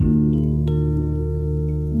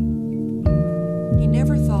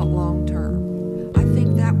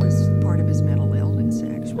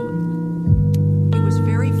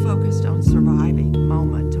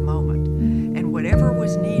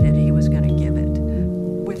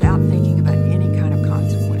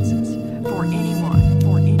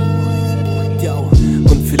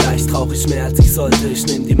brauch ich mehr als ich sollte. Ich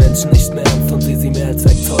nehm die Menschen nicht mehr ernst und seh sie mehr als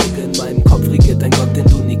Werkzeuge. In meinem Kopf regiert ein Gott, den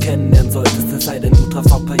du nie kennenlernen solltest. Es sei denn, du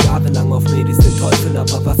trafst auch paar Jahre lang auf Medis den Teufel.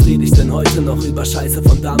 Aber was red ich denn heute noch über Scheiße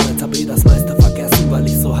von damals? Hab das meiste vergessen, weil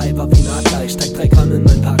ich so high war wie ein Adler. Ich steig 3 Gramm in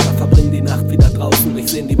mein Parker, verbring die Nacht wieder draußen.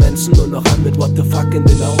 Ich seh die Menschen nur noch an mit what the fuck in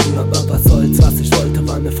den Augen. Aber was soll's, was ich wollte,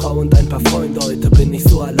 war eine Frau und ein paar Freunde. Heute bin ich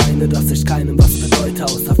so alleine, dass ich keinem was bedeute,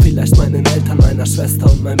 außer vielleicht meinen Eltern, meiner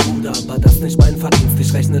Schwester und meinem Bruder. Aber das ist nicht mein Verdienst,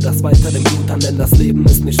 ich rechne das weiter dem Blut an, denn das Leben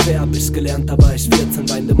ist nicht fair. Hab ich gelernt, da war ich 14,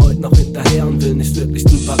 wein dem heute noch hinterher und will nicht wirklich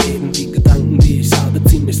drüber reden. Die Gedanken, die ich habe,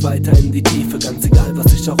 ziehen mich weiter in die Tiefe. Ganz egal,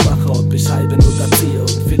 was ich auch mache, ob ich high bin oder ziehe.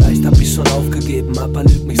 Und vielleicht hab ich schon aufgegeben, aber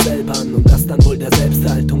lüg mich selber an. Und das dann wohl der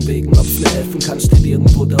Selbsterhaltung wegen. Ob's mir helfen kann, steht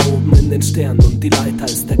irgendwo da oben in den Sternen. Und die Leiter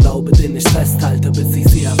ist der Glaube, den ich festhalte, bis ich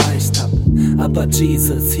sie erreicht hab. Aber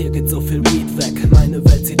Jesus, hier geht so viel Weed weg. Meine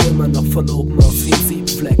Welt sieht immer noch von oben aus wie ein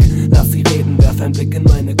Siebfleck. Lass sie reden, werf einen Blick in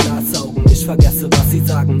meine Glasaugen. Ich vergesse, was sie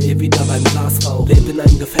sagen, wieder beim Glasrauch. Lebe in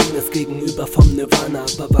einem Gefängnis gegenüber vom Nirvana.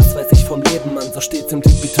 Aber was weiß ich vom Leben, Mann, so steht's im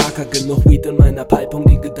Tipitaka. Genug Weed in meiner Pipe, um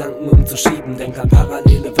die Gedanken umzuschieben. Denk an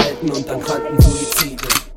parallele Welten und an Quantensuizide.